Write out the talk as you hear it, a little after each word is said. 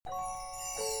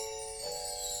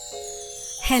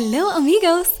Hello,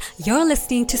 amigos! You're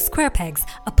listening to Square Pegs,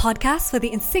 a podcast for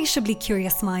the insatiably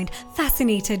curious mind,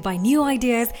 fascinated by new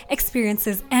ideas,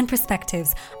 experiences, and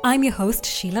perspectives. I'm your host,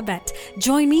 Sheila Bett.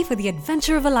 Join me for the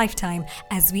adventure of a lifetime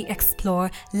as we explore,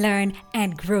 learn,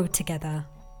 and grow together.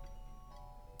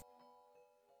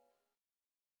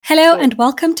 Hello, and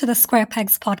welcome to the Square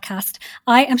Pegs podcast.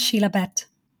 I am Sheila Bett.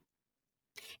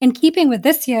 In keeping with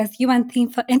this year's UN theme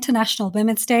for International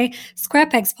Women's Day, Square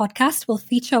Pegs podcast will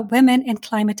feature women in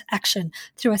climate action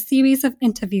through a series of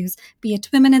interviews, be it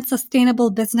women in sustainable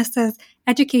businesses,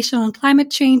 education on climate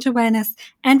change awareness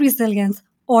and resilience,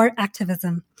 or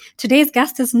activism. Today's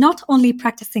guest is not only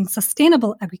practicing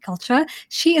sustainable agriculture,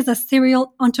 she is a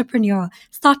serial entrepreneur,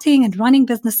 starting and running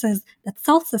businesses that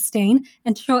self-sustain,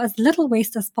 ensure as little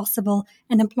waste as possible,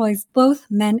 and employs both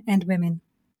men and women.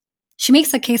 She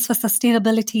makes a case for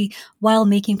sustainability while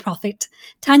making profit.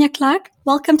 Tanya Clark,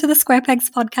 welcome to the Square Pegs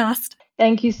podcast.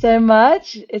 Thank you so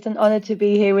much. It's an honor to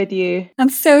be here with you. I'm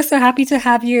so happy to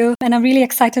have you. And I'm really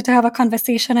excited to have a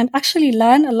conversation and actually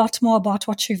learn a lot more about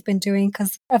what you've been doing,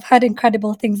 because I've heard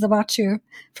incredible things about you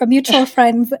from mutual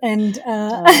friends. And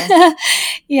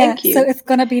yeah, so it's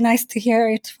going to be nice to hear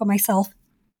it for myself.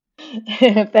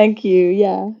 Thank you.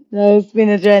 Yeah, no, it's been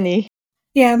a journey.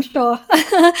 Yeah, I'm sure.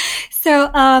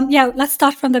 So, let's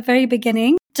start from the very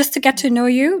beginning. Just to get to know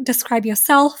you, describe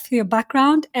yourself, your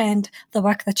background, and the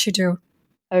work that you do.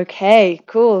 Okay,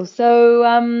 cool. So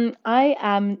I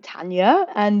am Tanya,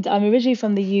 and I'm originally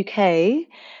from the UK,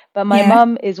 but my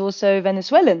mum is also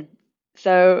Venezuelan.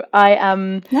 So I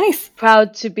am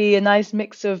proud to be a nice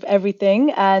mix of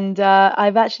everything. And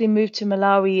I've actually moved to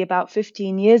Malawi about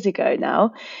 15 years ago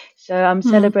now. So I'm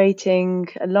celebrating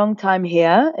a long time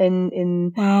here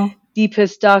in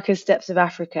deepest, darkest depths of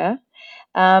Africa.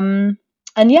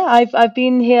 And yeah, I've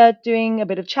been here doing a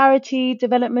bit of charity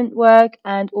development work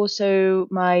and also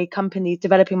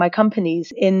developing my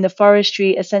companies in the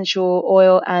forestry, essential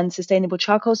oil and sustainable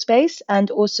charcoal space, and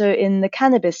also in the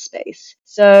cannabis space.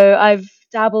 So I've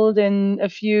dabbled in a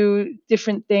few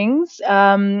different things,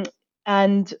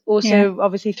 and also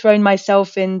obviously thrown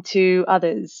myself into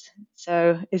others.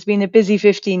 So it's been a busy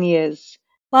 15 years.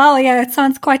 Wow, yeah, it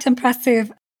sounds quite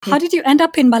impressive. How did you end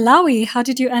up in Malawi? How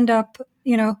did you end up,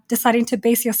 deciding to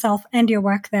base yourself and your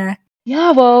work there?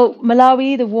 Yeah, well,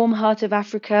 Malawi, the warm heart of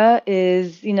Africa,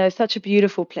 is, such a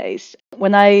beautiful place.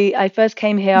 When I first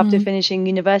came here after finishing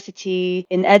university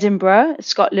in Edinburgh,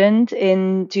 Scotland,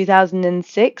 in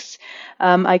 2006,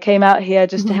 I came out here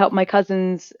just to help my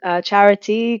cousin's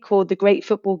charity called the Great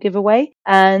Football Giveaway.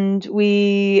 And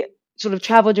we sort of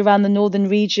traveled around the northern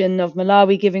region of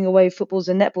Malawi, giving away footballs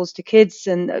and netballs to kids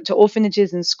and to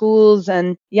orphanages and schools.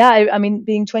 And yeah, I mean,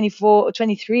 being 24 or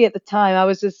 23 at the time, I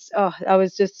was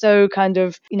just so kind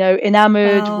of,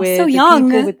 enamored with so the young.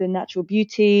 people, with the natural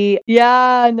beauty.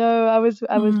 Yeah, no, I was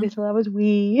little, I was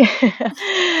wee.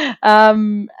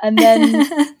 And then,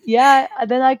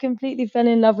 then I completely fell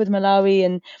in love with Malawi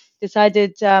and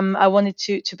decided I wanted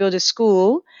to build a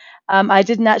school. I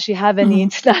didn't actually have any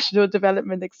international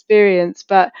development experience,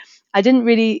 but I didn't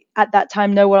really at that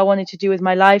time know what I wanted to do with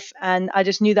my life. And I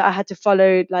just knew that I had to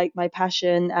follow like my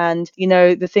passion and,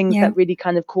 the things that really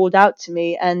kind of called out to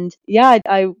me. And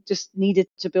I just needed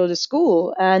to build a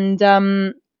school. And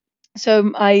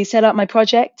so I set up my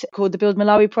project called the Build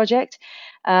Malawi Project.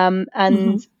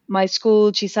 And my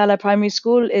school, Chisala Primary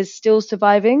School, is still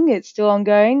surviving. It's still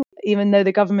ongoing. Even though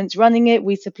the government's running it,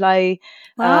 we supply,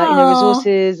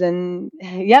 resources and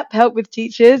help with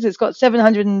teachers. It's got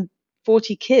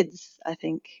 740 kids, I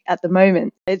think, at the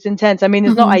moment. It's intense. I mean,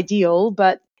 it's not ideal,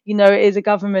 but it is a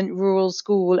government rural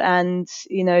school, and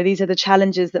these are the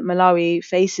challenges that Malawi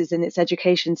faces in its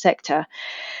education sector.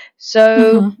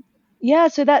 So. Yeah,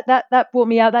 so that brought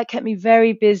me out. That kept me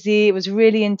very busy. It was a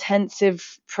really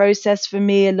intensive process for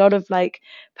me. A lot of like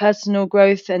personal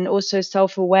growth and also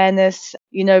self-awareness,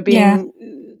 being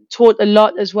taught a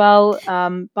lot as well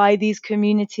by these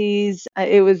communities.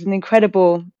 It was an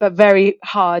incredible but very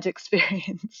hard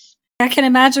experience. I can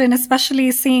imagine, especially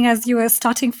seeing as you were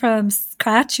starting from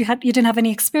scratch. You didn't have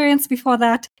any experience before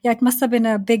that. Yeah, it must have been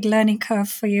a big learning curve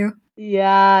for you.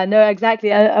 Yeah, no,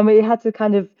 exactly. And we had to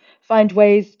kind of find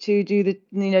ways to do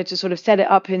to sort of set it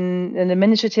up in an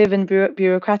administrative and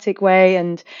bureaucratic way.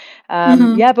 And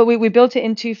but we built it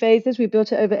in 2 phases. We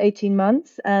built it over 18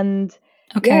 months. And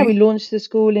we launched the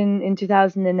school in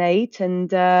 2008.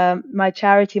 And my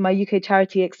UK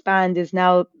charity Expand, is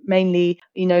now mainly,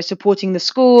 supporting the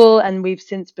school. And we've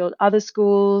since built other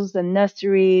schools and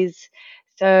nurseries.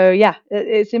 So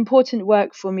it's important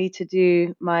work for me to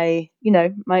do my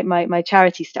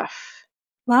charity stuff.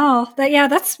 Wow.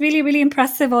 That's really, really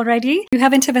impressive already. You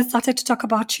haven't even started to talk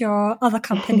about your other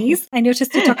companies. I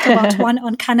noticed you talked about one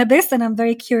on cannabis, and I'm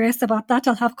very curious about that.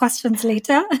 I'll have questions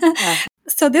later.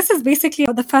 So this is basically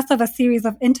the first of a series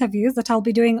of interviews that I'll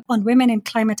be doing on women in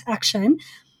climate action.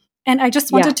 And I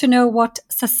just wanted to know what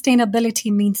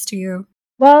sustainability means to you.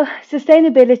 Well,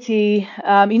 sustainability,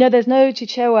 there's no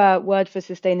Chichewa word for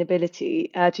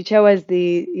sustainability. Chichewa is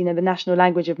the national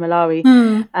language of Malawi.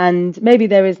 And maybe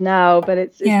there is now, but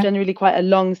it's generally quite a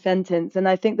long sentence. And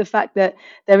I think the fact that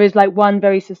there is like one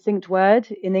very succinct word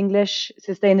in English,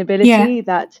 sustainability,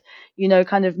 that,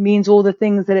 kind of means all the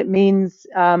things that it means,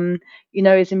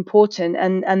 is important.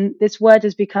 And this word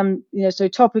has become, so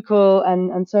topical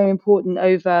and so important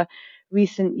over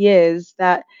recent years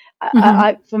that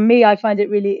for me, I find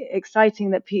it really exciting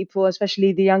that people,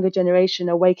 especially the younger generation,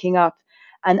 are waking up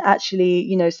and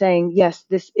actually, saying, yes,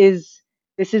 this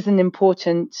is an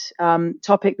important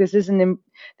topic. This is an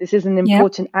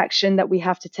important action that we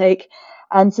have to take.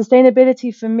 And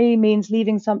sustainability for me means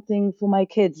leaving something for my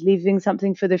kids, leaving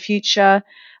something for the future,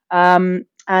 and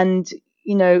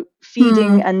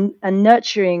feeding and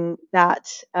nurturing that.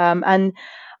 And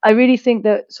I really think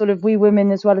that sort of we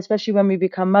women as well, especially when we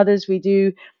become mothers, we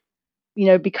do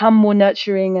become more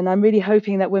nurturing. And I'm really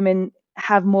hoping that women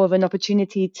have more of an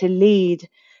opportunity to lead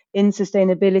in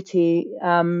sustainability,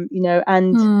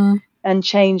 and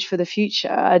change for the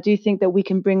future. I do think that we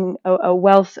can bring a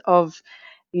wealth of,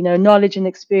 knowledge and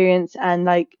experience and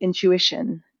like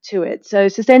intuition to it. So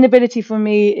sustainability for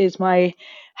me is my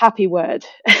happy word.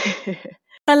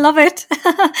 I love it.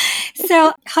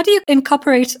 So how do you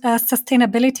incorporate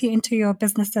sustainability into your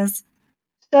businesses?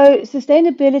 So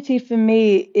sustainability for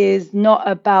me is not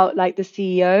about like the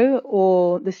CEO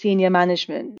or the senior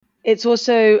management. It's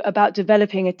also about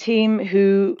developing a team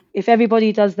who, if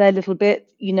everybody does their little bit,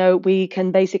 we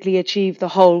can basically achieve the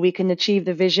whole, we can achieve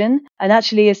the vision. And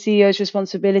actually a CEO's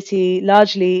responsibility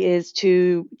largely is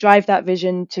to drive that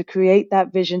vision, to create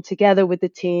that vision together with the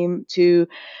team, to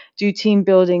do team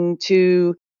building,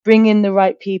 to bring in the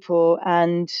right people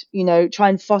and, try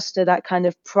and foster that kind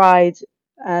of pride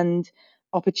and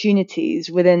opportunities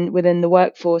within the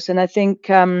workforce. And I think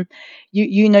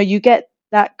you get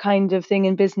that kind of thing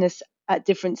in business at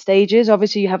different stages.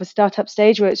 Obviously you have a startup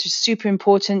stage where it's just super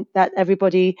important that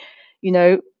everybody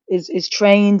is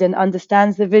trained and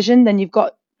understands the vision. Then you've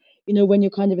got when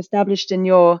you're kind of established in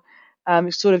your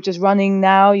sort of just running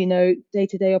now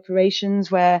day-to-day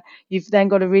operations, where you've then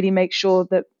got to really make sure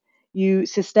that you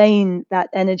sustain that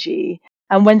energy.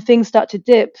 And when things start to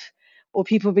dip or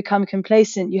people become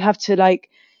complacent, you have to like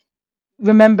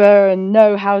remember and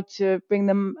know how to bring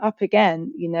them up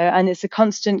again, and it's a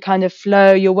constant kind of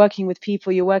flow. You're working with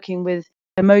people, you're working with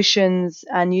emotions,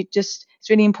 and it's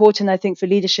really important, I think, for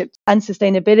leadership and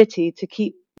sustainability to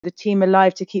keep the team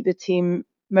alive, to keep the team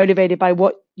motivated by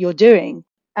what you're doing.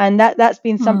 And that's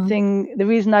been something, the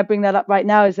reason I bring that up right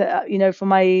now is that, for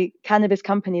my cannabis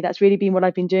company, that's really been what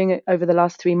I've been doing over the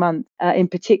last 3 months in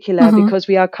particular, because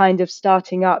we are kind of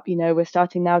starting up, we're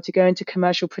starting now to go into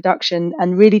commercial production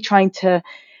and really trying to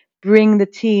bring the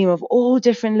team of all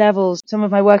different levels. Some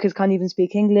of my workers can't even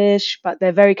speak English, but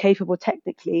they're very capable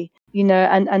technically,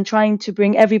 and trying to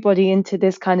bring everybody into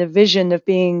this kind of vision of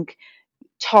being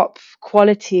top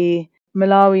quality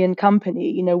Malawian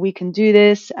company. We can do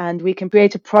this and we can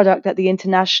create a product that the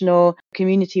international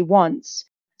community wants.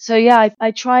 So yeah,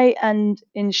 I try and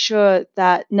ensure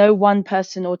that no one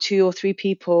person or 2 or 3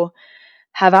 people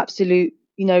have absolute,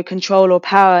 control or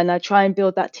power. And I try and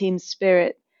build that team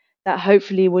spirit that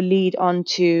hopefully will lead on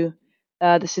to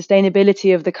the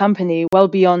sustainability of the company well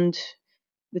beyond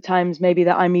the times maybe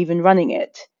that I'm even running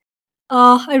it.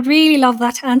 Oh, I really love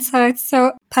that answer. It's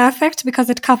so perfect because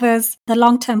it covers the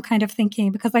long-term kind of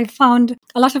thinking. Because I found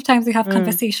a lot of times we have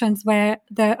conversations where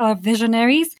there are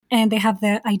visionaries and they have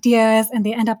their ideas and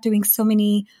they end up doing so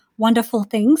many wonderful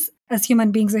things. As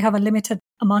human beings, we have a limited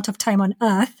amount of time on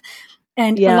Earth.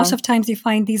 And a lot of times you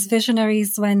find these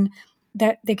visionaries, when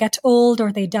they get old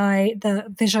or they die, the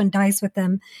vision dies with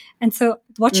them. And so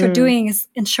what you're doing is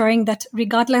ensuring that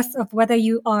regardless of whether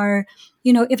you are,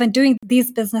 even doing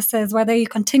these businesses, whether you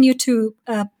continue to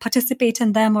participate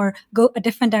in them or go a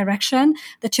different direction,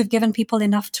 that you've given people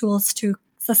enough tools to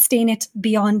sustain it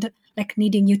beyond like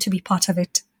needing you to be part of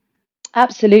it.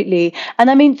 Absolutely.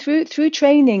 And I mean, through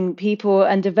training people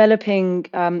and developing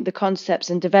the concepts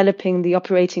and developing the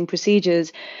operating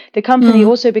procedures, the company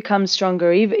also becomes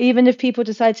stronger. Even if people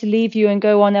decide to leave you and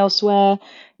go on elsewhere,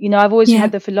 I've always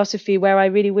had the philosophy where I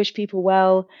really wish people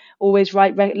well, always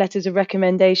write letters of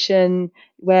recommendation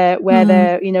where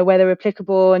they're, where they're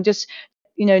applicable, and just,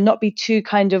 not be too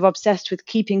kind of obsessed with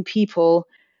keeping people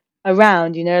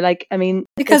around, you know, like, I mean, if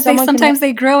Because someone can, sometimes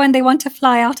they grow and they want to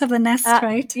fly out of the nest,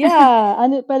 right?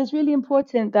 yeah, but it's really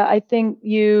important that I think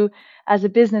you, as a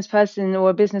business person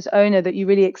or a business owner, that you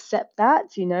really accept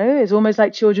that, you know, it's almost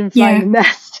like children flying Yeah. the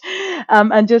nest,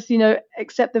 and just, you know,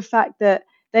 accept the fact that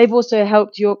they've also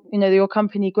helped your, you know, your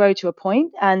company grow to a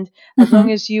point, and as long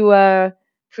Hmm. as you are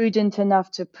prudent enough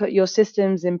to put your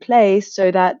systems in place so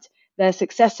that their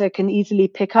successor can easily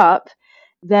pick up,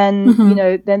 then, you Hmm.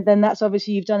 know, then that's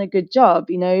obviously you've done a good job,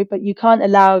 you know. But you can't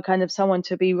allow kind of someone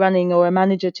to be running, or a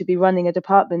manager to be running a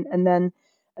department, and then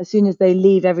as soon as they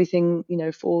leave, everything, you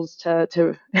know, falls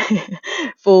to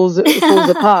falls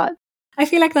apart. I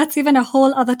feel like that's even a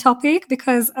whole other topic,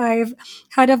 because I've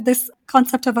heard of this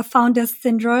concept of a founder's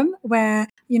syndrome, where,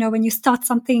 you know, when you start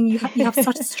something, you have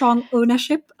such strong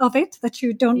ownership of it that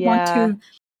you don't want Yeah. to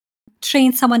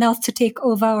train someone else to take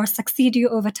over or succeed you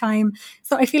over time.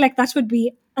 So I feel like that would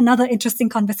be another interesting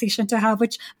conversation to have,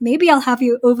 which maybe I'll have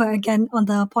you over again on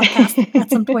the podcast at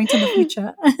some point in the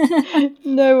future.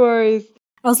 No worries.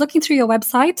 I was looking through your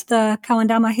website, the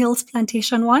Kawandama Hills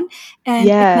Plantation one, and it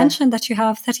Yeah. mentioned that you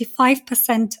have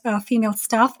 35% female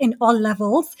staff in all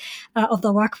levels of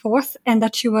the workforce, and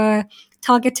that you were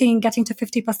targeting getting to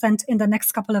 50% in the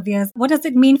next couple of years. What does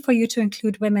it mean for you to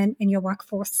include women in your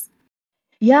workforce?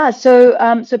 Yeah, so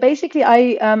basically,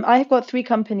 I've got three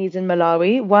companies in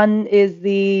Malawi. One is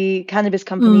the cannabis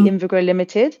company Mm. Invigrow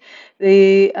Limited.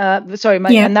 The sorry,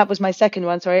 my Yeah. and that was my second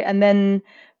one. Sorry, and then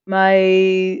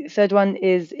my third one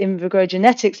is Invigrow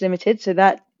Genetics Limited. So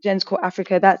that Genscore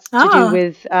Africa, that's to do Ah.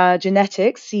 with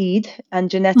genetics, seed, and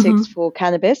genetics Hmm. for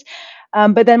cannabis.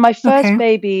 But then my first Okay.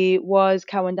 baby was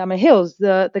Kawandama Hills,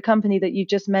 the company that you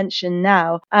just mentioned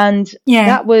now, and Yeah.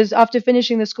 that was after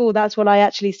finishing the school. That's what I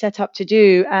actually set up to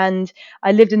do. And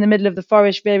I lived in the middle of the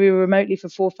forest very remotely for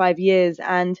 4 or 5 years.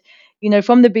 And, you know,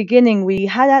 from the beginning, we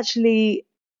had actually,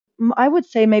 I would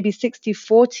say maybe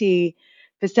 60-40%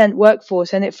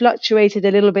 workforce, and it fluctuated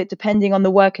a little bit depending on the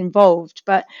work involved.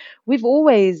 But we've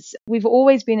always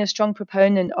been a strong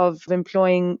proponent of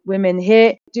employing women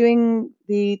here, doing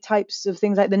the types of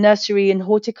things like the nursery and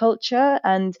horticulture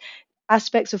and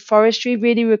aspects of forestry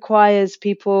really requires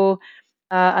people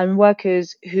and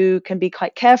workers who can be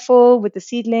quite careful with the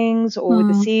seedlings or with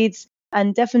the Mm. seeds.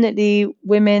 And definitely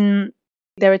women,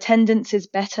 their attendance is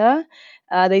better.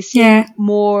 They Yeah. seem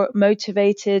more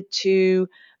motivated to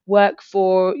work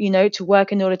for, you know, to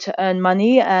work in order to earn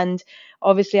money. And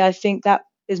obviously, I think that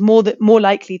is more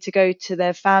likely to go to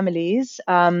their families.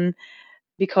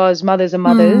 Because mothers are Mm.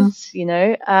 mothers, you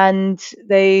know, and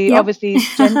they Yep. obviously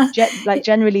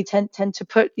generally tend to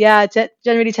put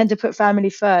generally tend to put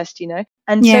family first, you know.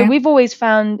 And so Yeah. we've always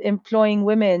found employing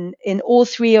women in all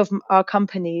three of our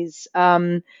companies.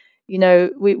 You know,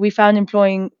 we found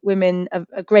employing women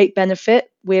a great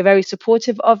benefit. We're very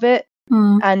supportive of it,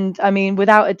 Mm. and I mean,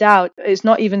 without a doubt, it's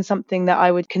not even something that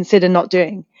I would consider not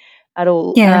doing at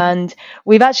all. Yeah. And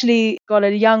we've actually got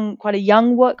quite a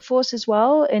young workforce as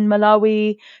well in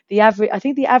Malawi. I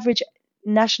think the average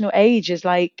national age is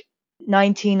like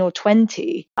 19 or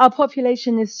 20. Our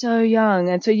population is so young.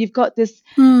 And so you've got this,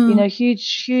 you Mm. know,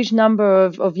 huge number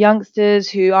of youngsters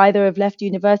who either have left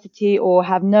university or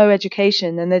have no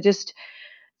education, and they're just,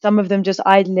 some of them just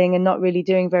idling and not really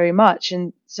doing very much.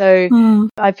 And so Mm.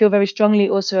 I feel very strongly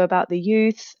also about the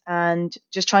youth and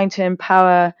just trying to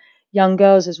empower young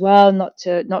girls as well, not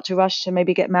to rush to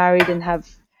maybe get married and have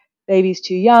babies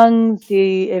too young,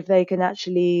 see if they can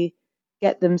actually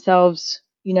get themselves,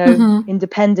 you know, Hmm.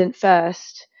 independent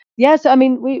first. Yes, I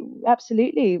mean, we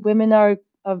absolutely, women are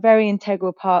a very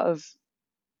integral part of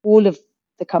all of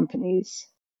the companies.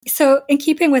 So, in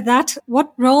keeping with that,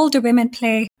 what role do women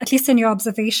play, at least in your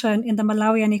observation, in the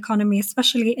Malawian economy,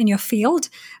 especially in your field?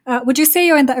 Would you say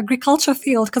you're in the agriculture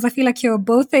field? Because I feel like you're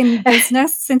both in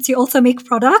business, since you also make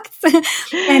products.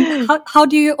 And how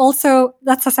do you also,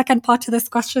 that's the second part to this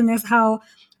question, is how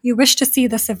you wish to see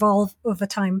this evolve over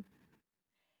time?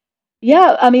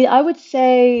 Yeah, I mean, I would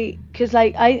say, because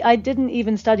like I didn't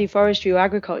even study forestry or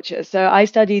agriculture, so I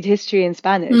studied history and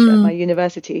Spanish at my Mm.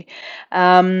 university. So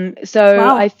I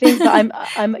Wow. think, but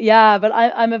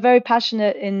I'm a very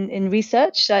passionate in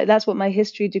research. So that's what my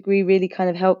history degree really kind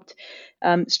of helped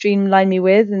streamline me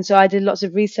with. And so I did lots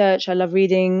of research. I love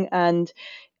reading and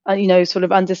you know, sort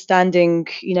of understanding,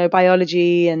 you know,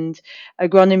 biology and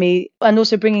agronomy, and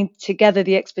also bringing together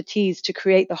the expertise to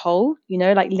create the whole, you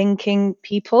know, like linking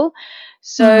people. Mm.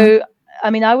 So,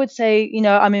 I mean, I would say, you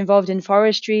know, I'm involved in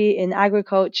forestry, in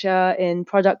agriculture, in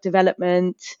product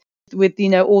development with, you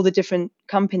know, all the different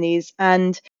companies.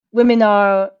 And women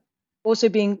are also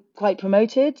being quite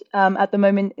promoted at the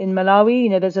moment in Malawi. You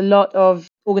know, there's a lot of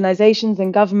organizations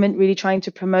and government really trying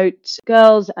to promote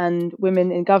girls and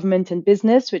women in government and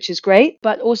business, which is great.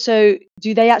 But also,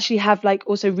 do they actually have like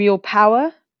also real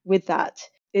power with that?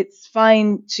 It's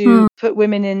fine to put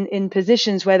women in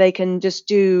positions where they can just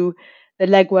do the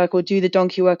legwork or do the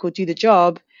donkey work or do the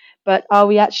job. But are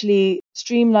we actually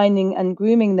streamlining and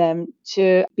grooming them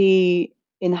to be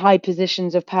in high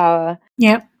positions of power?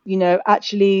 Yeah.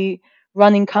 Actually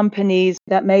running companies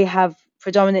that may have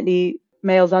predominantly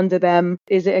males under them.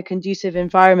 Is it a conducive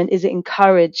environment? Is it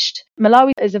encouraged?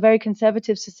 Malawi is a very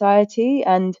conservative society,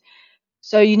 and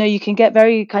so you can get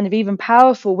very kind of even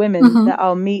powerful women that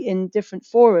I'll meet in different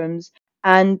forums,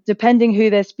 and depending who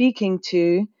they're speaking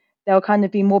to, they'll kind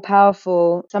of be more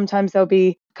powerful. Sometimes they'll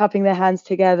be cupping their hands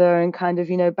together and kind of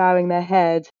bowing their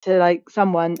head to like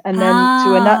someone, and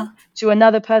then to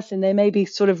another person they may be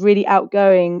sort of really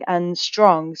outgoing and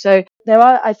strong. So there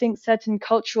are, I think, certain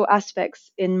cultural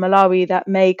aspects in Malawi that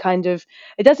may kind of,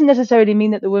 it doesn't necessarily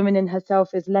mean that the woman in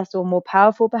herself is less or more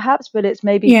powerful perhaps, but it's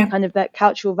maybe kind of that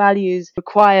cultural values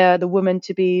require the woman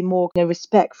to be more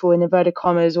respectful in inverted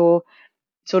commas, or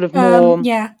sort of more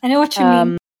I know what you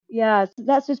mean. Yeah, so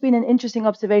that's just been an interesting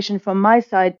observation from my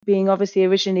side, being obviously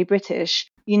originally British,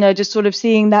 just sort of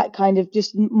seeing that kind of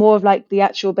just more of like the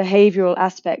actual behavioral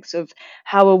aspects of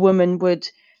how a woman would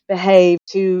behave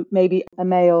to maybe a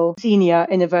male senior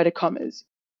in inverted commas.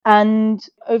 And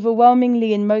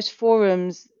overwhelmingly in most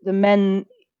forums, the men,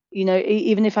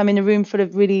 even if I'm in a room full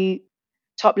of really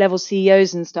top level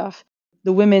CEOs and stuff,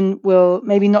 the women will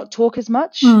maybe not talk as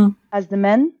much as the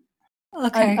men.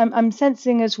 Okay. I'm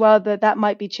sensing as well that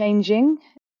might be changing.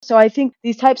 So I think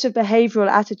these types of behavioral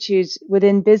attitudes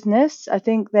within business, I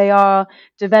think they are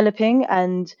developing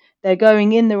and they're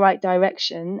going in the right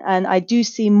direction. And I do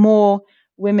see more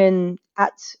women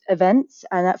at events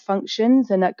and at functions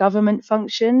and at government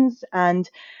functions and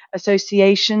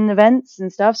association events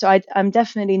and stuff. So I'm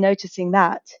definitely noticing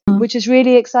that, which is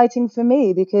really exciting for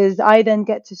me because I then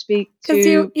get to speak to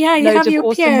you loads have of your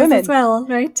awesome peers women as well,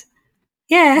 right?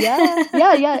 Yeah.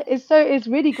 It's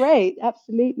really great.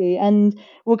 Absolutely. And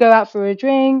we'll go out for a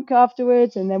drink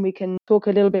afterwards, and then we can talk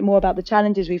a little bit more about the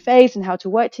challenges we face and how to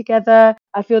work together.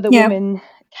 I feel that women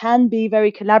can be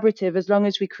very collaborative as long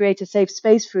as we create a safe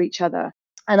space for each other.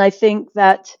 And I think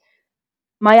that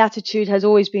my attitude has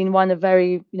always been one of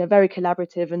very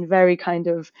collaborative and very kind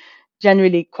of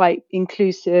generally quite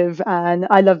inclusive. And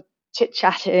I love chit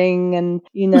chatting, and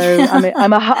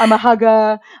I'm a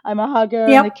hugger. I'm a hugger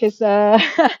and a kisser.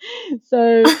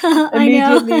 So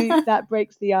immediately that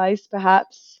breaks the ice,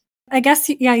 perhaps. I guess,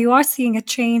 you are seeing a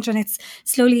change and it's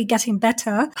slowly getting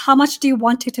better. How much do you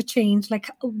want it to change? Like,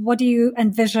 what do you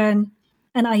envision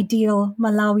an ideal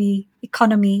Malawi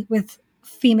economy with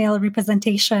female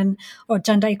representation or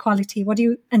gender equality? What do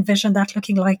you envision that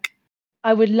looking like?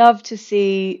 I would love to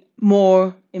see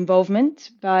more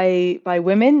involvement by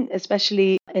women,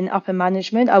 especially in upper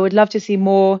management. I would love to see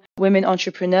more women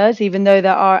entrepreneurs, even though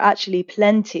there are actually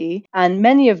plenty. And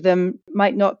many of them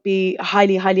might not be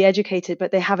highly, highly educated,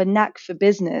 but they have a knack for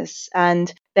business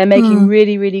and they're making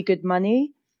really, really good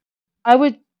money. I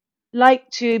would like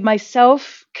to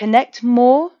myself connect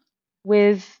more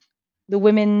with the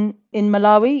women in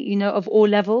Malawi, of all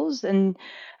levels, and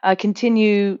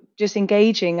continue just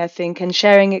engaging, I think, and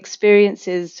sharing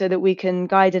experiences so that we can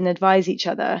guide and advise each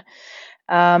other.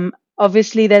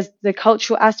 Obviously, there's the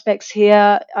cultural aspects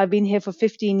here. I've been here for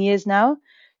 15 years now,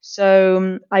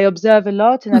 so I observe a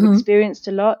lot and I've experienced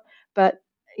a lot. But,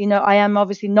 I am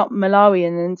obviously not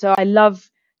Malawian, and so I love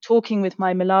talking with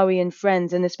my Malawian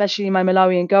friends, and especially my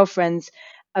Malawian girlfriends,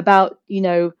 about,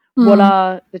 what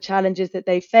are the challenges that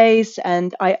they face.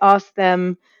 And I ask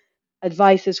them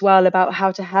advice as well about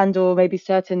how to handle maybe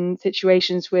certain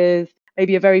situations with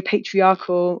maybe a very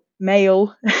patriarchal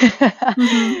male.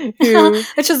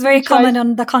 Which is very common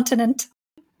on the continent.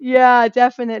 Yeah,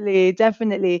 definitely.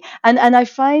 And I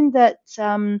find that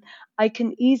I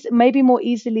can maybe more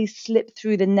easily slip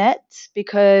through the net,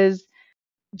 because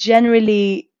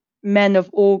generally men of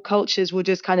all cultures will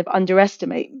just kind of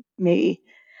underestimate me.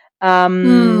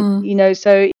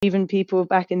 So even people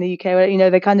back in the UK,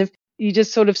 they kind of, you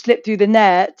just sort of slip through the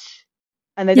net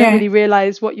and they don't really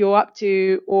realize what you're up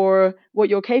to or what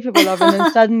you're capable of. And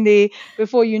then suddenly,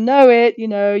 before you know it,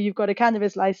 you've got a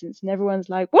cannabis license and everyone's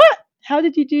like, what? How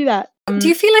did you do that? Do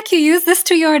you feel like you use this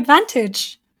to your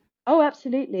advantage? Oh,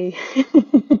 absolutely.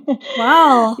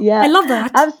 Wow. Yeah. I love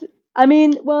that. I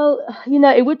mean, well,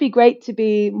 it would be great to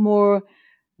be more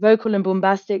vocal and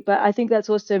bombastic, but I think that's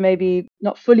also maybe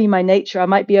not fully my nature. I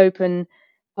might be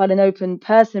quite an open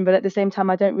person, but at the same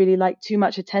time, I don't really like too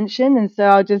much attention. And so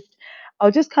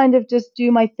I'll just kind of just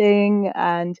do my thing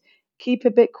and keep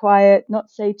a bit quiet, not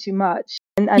say too much,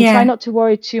 and try Yeah, not to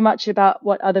worry too much about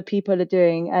what other people are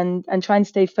doing, and try and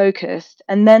stay focused.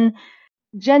 And then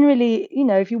generally,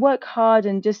 if you work hard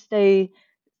and just stay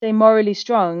morally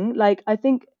strong, like I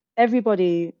think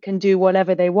everybody can do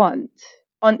whatever they want.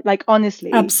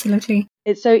 Honestly, absolutely.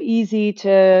 it's so easy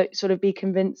to sort of be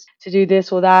convinced to do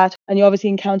this or that. And you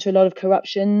obviously encounter a lot of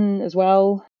corruption as well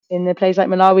in a place like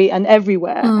Malawi, and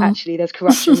everywhere Mm. actually there's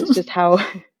corruption. It's just how it's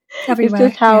just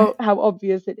Everywhere, yeah. how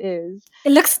obvious it is.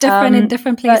 It looks different in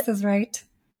different But places, right?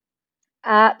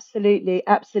 absolutely,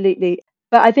 absolutely.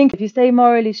 But I think if you stay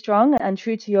morally strong and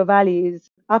true to your values,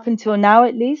 up until now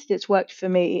at least, it's worked for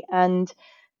me. And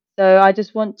so I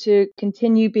just want to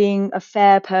continue being a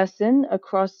fair person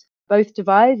across both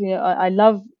divides. I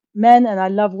love men and I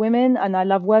love women, and I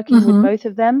love working with Mm-hmm. both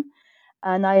of them.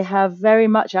 And I have very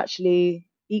much actually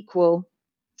equal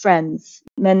friends,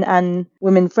 men and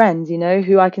women friends,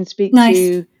 who I can speak Nice.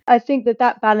 to. I think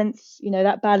that balance,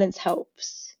 that balance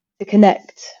helps to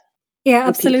connect Yeah,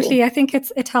 with people. absolutely. I think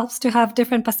it helps to have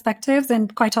different perspectives,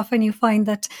 and quite often you find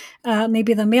that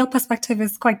maybe the male perspective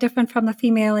is quite different from the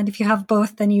female, and if you have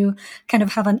both, then you kind of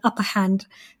have an upper hand.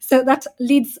 So that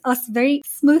leads us very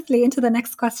smoothly into the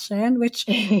next question, which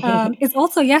is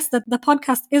also, yes, that the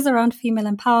podcast is around female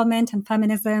empowerment and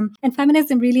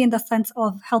feminism really in the sense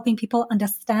of helping people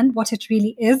understand what it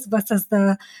really is versus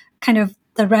the kind of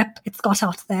the rep it's got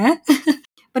out there.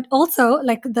 But also,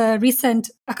 like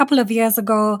a couple of years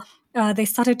ago, they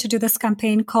started to do this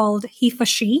campaign called He for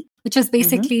She, which is Hmm.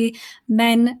 basically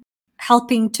men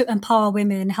helping to empower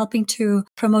women, helping to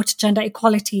promote gender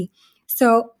equality. So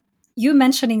you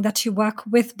mentioning that you work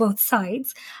with both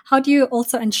sides, how do you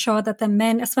also ensure that the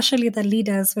men, especially the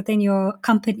leaders within your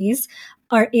companies,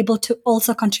 are able to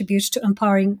also contribute to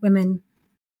empowering women?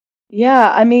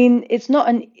 Yeah, I mean, it's not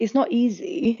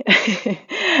easy,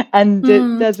 and it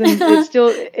Mm. doesn't.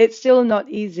 It's still not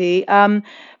easy.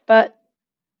 But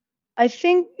I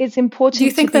think it's Do you important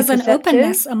to think be there's an perceptive.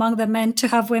 openness among the men to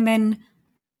have women?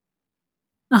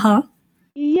 Uh huh.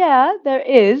 Yeah, there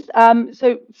is.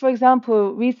 So, for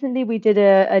example, recently we did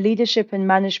a leadership and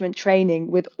management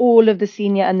training with all of the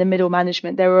senior and the middle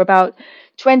management. There were about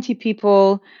 20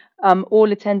 people,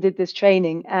 all attended this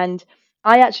training, and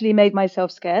I actually made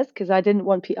myself scarce because I didn't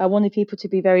want I wanted people to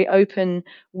be very open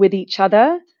with each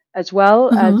other as well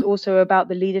as Mm-hmm. also about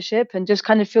the leadership, and just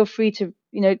kind of feel free to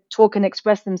talk and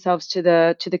express themselves to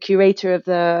the curator of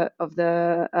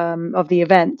the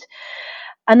event.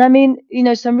 And I mean,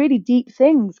 some really deep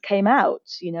things came out,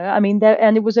 I mean,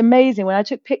 and it was amazing when I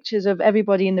took pictures of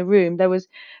everybody in the room. There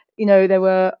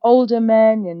were older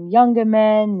men and younger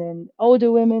men and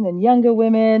older women and younger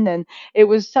women. And it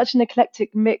was such an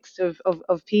eclectic mix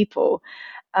of people.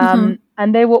 Mm-hmm.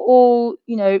 And they were all,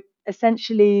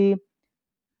 essentially,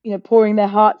 pouring their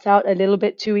hearts out a little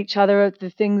bit to each other of the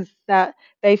things that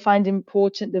they find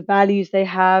important, the values they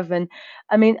have. And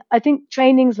I mean, I think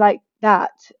trainings like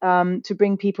that, to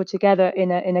bring people together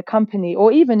in a company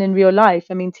or even in real life.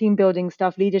 I mean, team building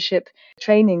stuff, leadership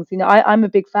trainings. I'm a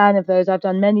big fan of those. I've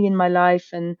done many in my life,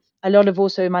 and a lot of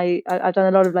also I've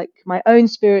done a lot of like my own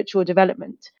spiritual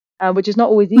development, which is not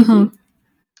always easy.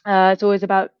 Mm-hmm. It's always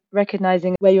about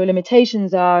recognizing where your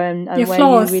limitations are, Your and where you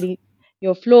flaws. really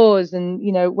your flaws, and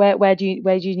where do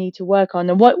you need to work on,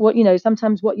 and what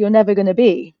sometimes what you're never going to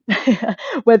be,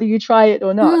 whether you try it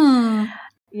or not. Hmm.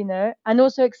 And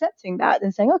also accepting that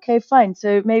and saying, okay, fine,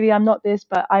 so maybe I'm not this,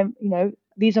 but I'm,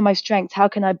 these are my strengths, how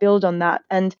can I build on that?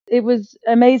 And it was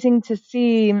amazing to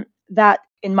see that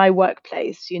in my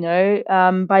workplace.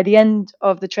 By the end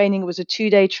of the training, it was a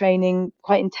 2-day training,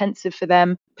 quite intensive for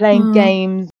them, playing Hmm.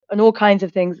 games and all kinds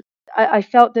of things. I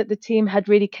felt that the team had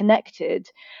really connected,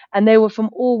 and they were from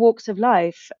all walks of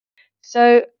life.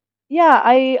 So yeah,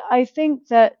 I think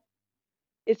that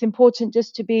it's important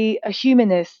just to be a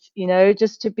humanist,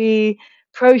 just to be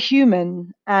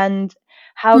pro-human. And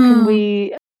how can Hmm.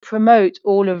 we promote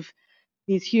all of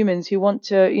these humans who want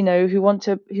to, who want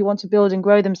to build and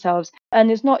grow themselves? And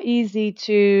it's not easy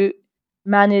to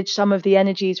manage some of the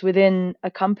energies within a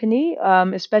company,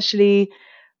 especially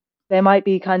there might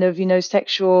be kind of,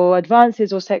 sexual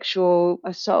advances or sexual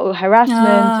assault or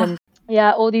harassment, Ah. and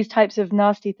yeah, all these types of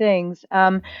nasty things.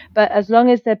 But as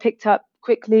long as they're picked up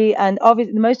quickly, and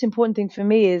obviously the most important thing for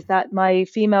me is that my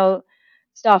female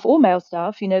staff or male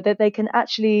staff, that they can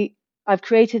actually, I've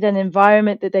created an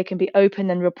environment that they can be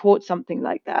open and report something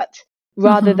like that,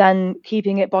 rather Mm-hmm. than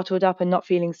keeping it bottled up and not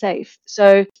feeling safe.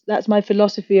 So that's my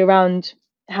philosophy around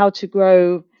how to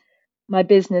grow my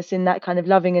business in that kind of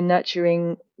loving and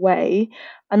nurturing way.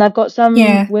 And I've got some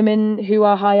Yeah. women who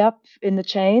are high up in the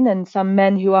chain and some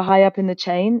men who are high up in the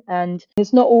chain. And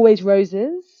it's not always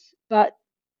roses. but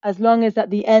as long as at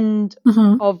the end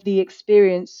of the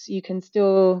experience, you can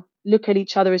still look at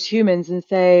each other as humans and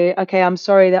say, okay, I'm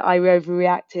sorry that I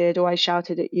overreacted, or I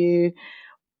shouted at you,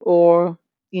 or,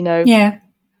 you know,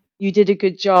 you did a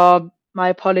good job. My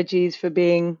apologies for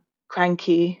being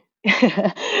cranky.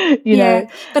 you know.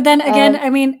 But then again, I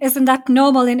mean, isn't that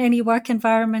normal in any work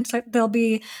environment? Like, there'll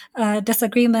be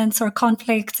disagreements or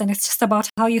conflicts, and it's just about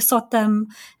how you sort them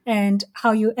and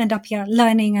how you end up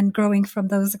learning and growing from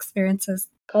those experiences.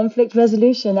 Conflict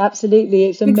resolution, absolutely.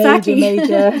 It's a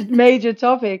major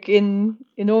topic in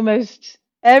almost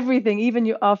everything,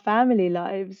 even our family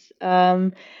lives.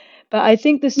 But I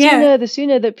think the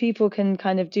sooner that people can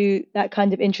kind of do that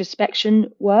kind of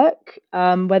introspection work,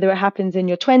 whether it happens in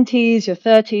your 20s, your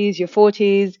 30s, your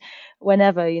 40s,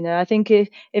 whenever, you know, I think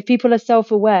if people are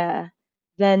self-aware,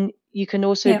 then you can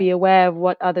also be aware of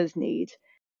what others need.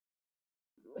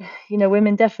 You know,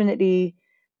 women definitely,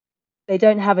 they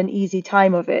don't have an easy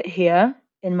time of it here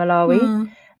in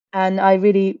Malawi. And I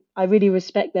really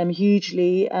respect them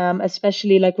hugely,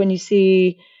 especially like when you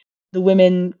see the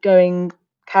women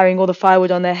carrying all the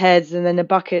firewood on their heads and then a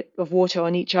bucket of water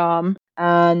on each arm,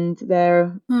 and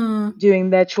they're doing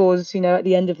their chores, you know, at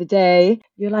the end of the day.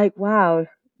 You're like, wow,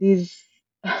 these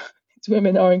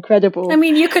women are incredible. I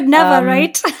mean, you could never,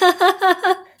 right?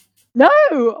 No,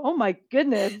 oh my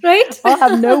goodness. Right? I'll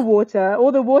have no water.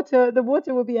 All the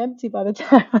water will be empty by the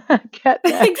time I get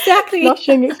there. Exactly.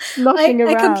 Sloshing around.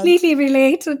 I completely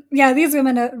relate. Yeah, these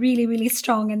women are really, really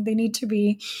strong, and they need to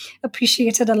be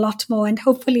appreciated a lot more. And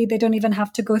hopefully they don't even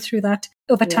have to go through that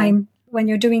over time. When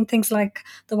you're doing things like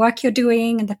the work you're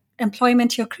doing and the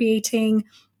employment you're creating,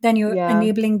 then you're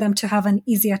enabling them to have an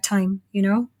easier time, you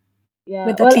know,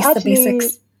 with at least the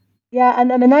basics. Yeah,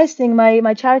 and the nice thing,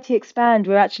 my charity Expand,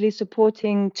 we're actually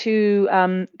supporting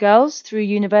 2 girls through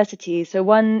university. So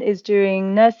one is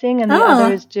doing nursing and the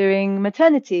other is doing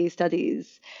maternity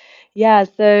studies. Yeah,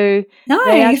 so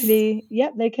they actually,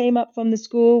 they came up from the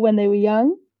school when they were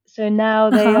young. So now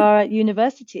they are at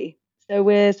university. So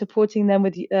we're supporting them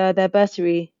with their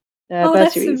bursary.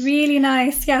 That's really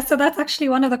nice. Yeah, so that's actually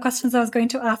one of the questions I was going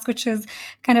to ask, which is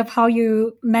kind of how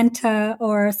you mentor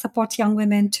or support young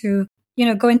women to, you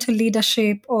know, go into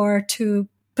leadership or to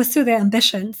pursue their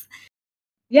ambitions.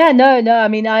 Yeah, no. I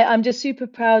mean, I'm just super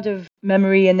proud of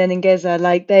Memory and then Ngeza.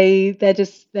 Like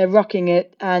they're rocking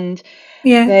it, and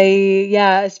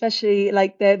especially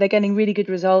like they're getting really good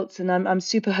results, and I'm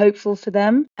super hopeful for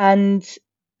them. And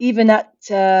even at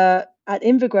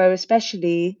Invigrow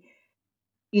especially,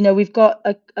 you know, we've got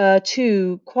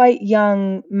 2 quite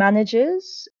young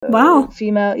managers. Wow.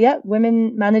 Female,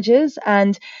 women managers,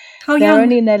 and they're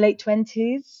only in their late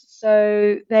 20s.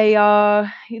 So they're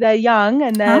young,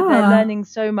 and they're learning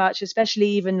so much, especially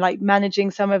even like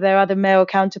managing some of their other male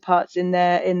counterparts in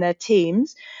their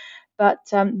teams. But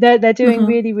they're doing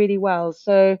really, really well.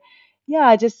 So yeah,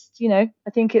 I just, you know, I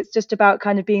think it's just about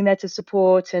kind of being there to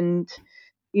support and,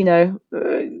 you know,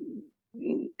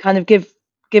 kind of give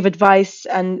advice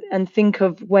and think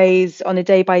of ways on a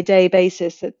day-by-day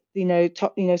basis that, you know,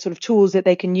 sort of tools that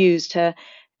they can use to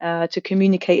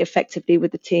communicate effectively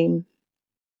with the team.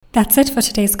 That's it for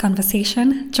today's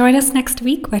conversation. Join us next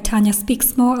week where Tanya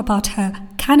speaks more about her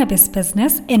cannabis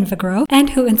business, Invigrow,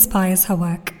 and who inspires her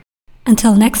work.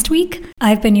 Until next week,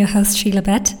 I've been your host, Sheila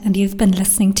Bett, and you've been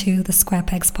listening to the Square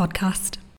Pegs podcast.